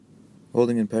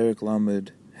Holding in Perek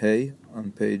Lamed Hey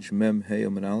on page Mem Hey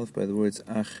Omen Aleph by the words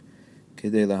Ach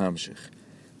Kedei Lahamshich.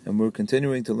 And we're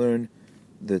continuing to learn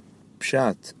the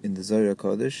Pshat in the Zohar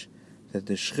HaKadosh that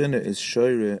the Shechina is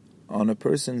shoire on a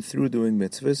person through doing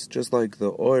mitzvahs, just like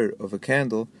the oil of a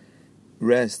candle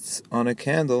rests on a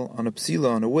candle, on a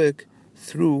psila, on a wick,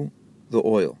 through the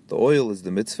oil. The oil is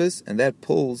the mitzvahs, and that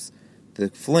pulls the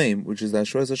flame, which is the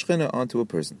Ashras HaShechina, onto a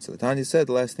person. So the Tanya said,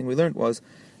 the last thing we learned was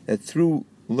that through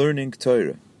learning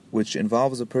Torah, which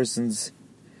involves a person's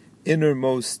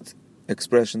innermost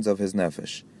expressions of his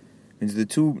nefesh, means the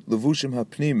two levushim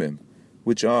hapnimim,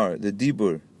 which are the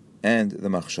dibur and the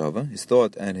machshava, his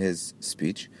thought and his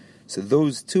speech. So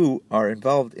those two are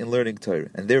involved in learning Torah,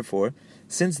 and therefore,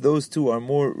 since those two are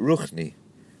more ruchni,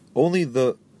 only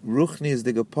the ruchni is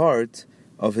the part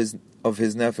of his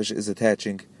nefesh is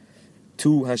attaching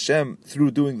to Hashem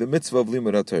through doing the mitzvah of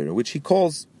limud HaTorah, which he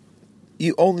calls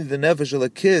only the nefesh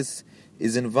alakis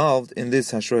is involved in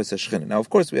this hashras hashchina. Now, of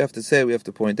course, we have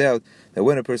to point out that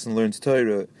when a person learns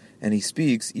Torah and he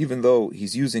speaks, even though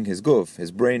he's using his guf,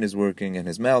 his brain is working and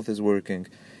his mouth is working,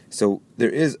 so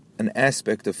there is an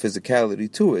aspect of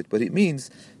physicality to it, but it means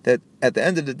that at the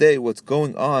end of the day, what's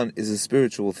going on is a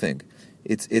spiritual thing.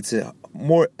 It's a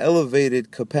more elevated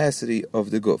capacity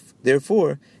of the guf.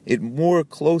 Therefore, it more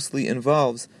closely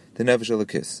involves the nefesh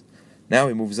alakis. Now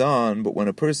he moves on, but when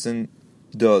a person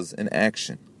does an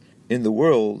action in the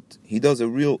world, he does a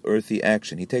real earthy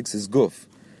action. He takes his guf,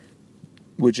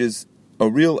 which is a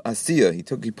real asiyah.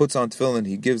 He puts on tefillin,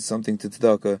 he gives something to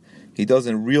tzedakah. He does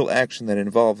a real action that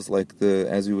involves, like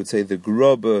as we would say, the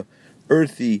grubba,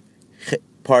 earthy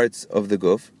parts of the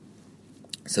guf.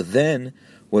 So then,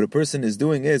 what a person is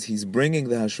doing is he's bringing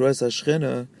the hashras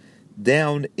hashchina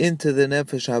down into the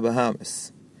nefesh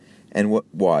habahamis. And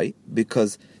why?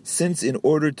 Because since in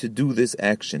order to do this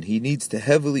action, he needs to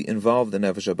heavily involve the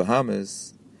nefesh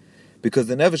habahamis, because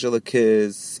the nefesh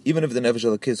alakis, even if the nefesh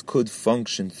alakis could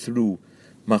function through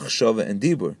machshava and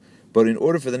dibur, but in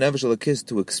order for the nefesh alakis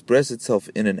to express itself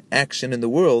in an action in the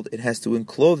world, it has to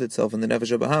enclose itself in the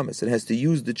nefesh habahamis. It has to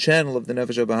use the channel of the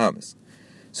nefesh habahamis.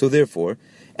 So therefore,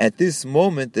 at this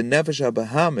moment, the nefesh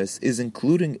habahamis is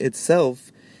including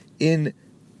itself in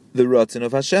the ratzon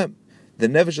of Hashem. The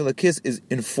nefesh alakis is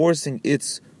enforcing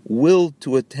its will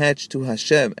to attach to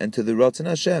Hashem and to the ratzon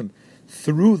Hashem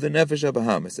through the nefesh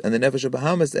habahamis, and the nefesh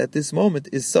habahamis at this moment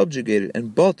is subjugated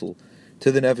and bottled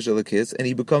to the nefesh alakis, and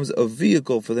he becomes a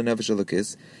vehicle for the nefesh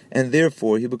alakis, and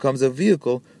therefore he becomes a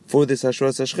vehicle for this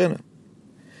hashras hashchina.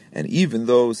 And even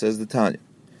though, says the Tanya,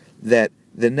 that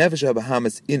the nefesh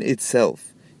habahamis in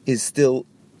itself is still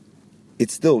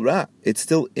ra, it's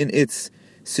still in its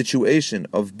situation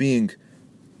of being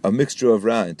a mixture of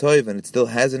Ra and Toiv, and it still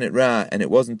has in it Ra, and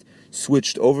it wasn't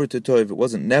switched over to Toiv, it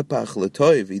wasn't Nepach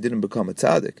LeToiv, he didn't become a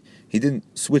tzaddik, he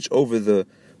didn't switch over the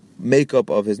makeup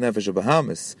of his nefesh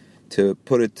habahamis to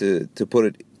put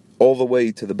it all the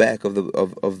way to the back of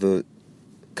the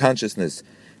consciousness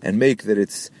and make that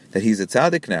he's a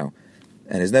tzaddik now,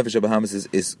 and his nefesh habahamis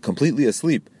is completely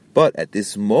asleep. But at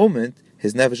this moment,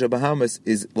 his nefesh habahamis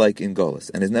is like in Golus,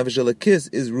 and his nefesh alakis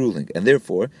is ruling, and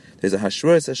therefore there's a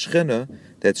hashras hashchina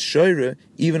that's shoire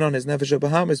even on his nefesh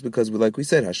habahamis, because, like we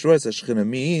said, hashras hashchina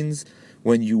means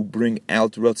when you bring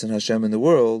out ratzon Hashem in the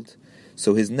world.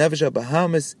 So his nefesh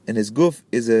habahamis and his guf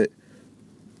is a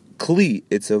kli,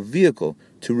 it's a vehicle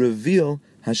to reveal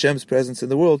Hashem's presence in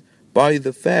the world by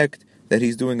the fact that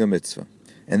he's doing a mitzvah,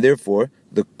 and therefore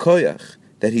the koyach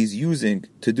that he's using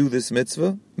to do this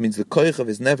mitzvah means the koyach of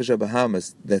his nefesh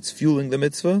habahamis that's fueling the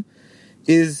mitzvah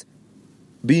is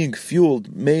being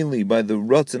fueled mainly by the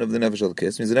ratzon of the nefesh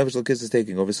alakis, means the nefesh alakis is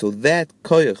taking over. So that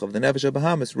koyach of the nefesh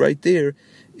habahamis right there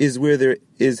is where there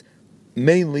is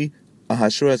mainly a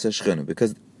hashras hashchina,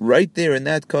 because right there in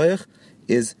that koyach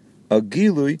is a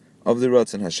gilui of the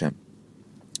ratzon Hashem,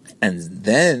 and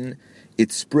then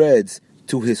it spreads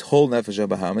to his whole nefesh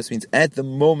habahamis, means at the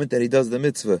moment that he does the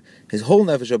mitzvah, his whole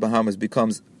nefesh habahamis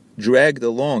becomes dragged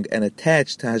along and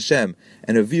attached to Hashem,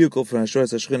 and a vehicle for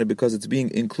hashras hashchina, because it's being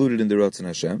included in the ratzon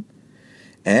Hashem.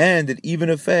 And it even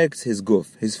affects his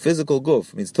guf, his physical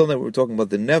guf. Means till now we were talking about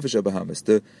the nefesh habahamis,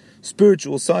 the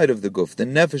spiritual side of the guf, the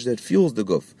nefesh that fuels the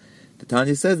guf. The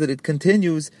Tanya says that it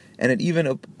continues, and it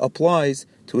even applies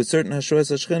to a certain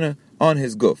hashras hashchina on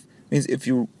his guf. Means if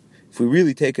we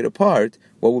really take it apart,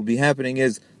 what would be happening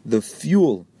is the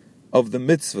fuel of the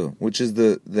mitzvah, which is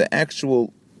the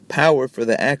actual power for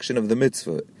the action of the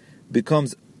mitzvah,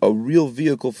 becomes a real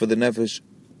vehicle for the nefesh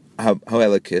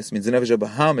Elokis, means the Nefesh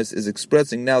HaBahamis is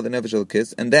expressing now the Nefesh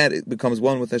Elokis, and that it becomes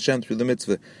one with Hashem through the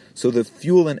mitzvah. So the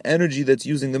fuel and energy that's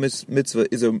using the mitzvah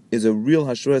is a real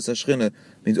Hashras HaShechina.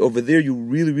 Means over there you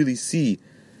really, really see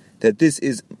that this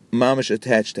is mamish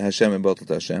attached to Hashem and Batel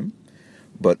Hashem.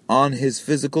 But on his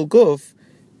physical guf,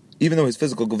 even though his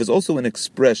physical guf is also an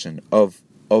expression of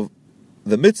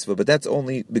the mitzvah, but that's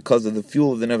only because of the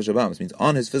fuel of the Nefesh HaBahamis. Means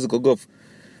on his physical guf,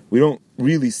 we don't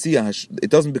really see it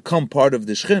doesn't become part of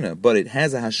the Shechina, but it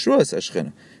has a Hashras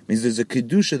HaShechina. Means there's a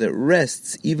Kedusha that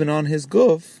rests even on his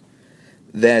guf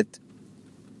that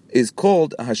is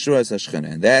called a Hashras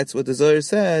HaShechina. And that's what the Zohar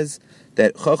says,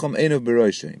 that Chacham Einav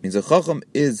B'Roshei. Means a Chacham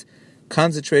is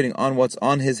concentrating on what's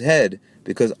on his head,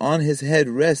 because on his head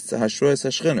rests a Hashras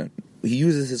HaShechina. He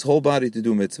uses his whole body to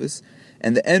do mitzvahs,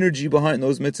 and the energy behind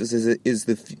those mitzvahs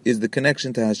is the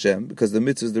connection to Hashem, because the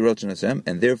mitzvah is the Rachon Hashem,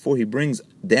 and therefore he brings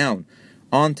down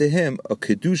onto him a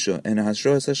Kedusha and a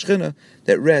Hashras HaShechina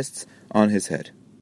that rests on his head.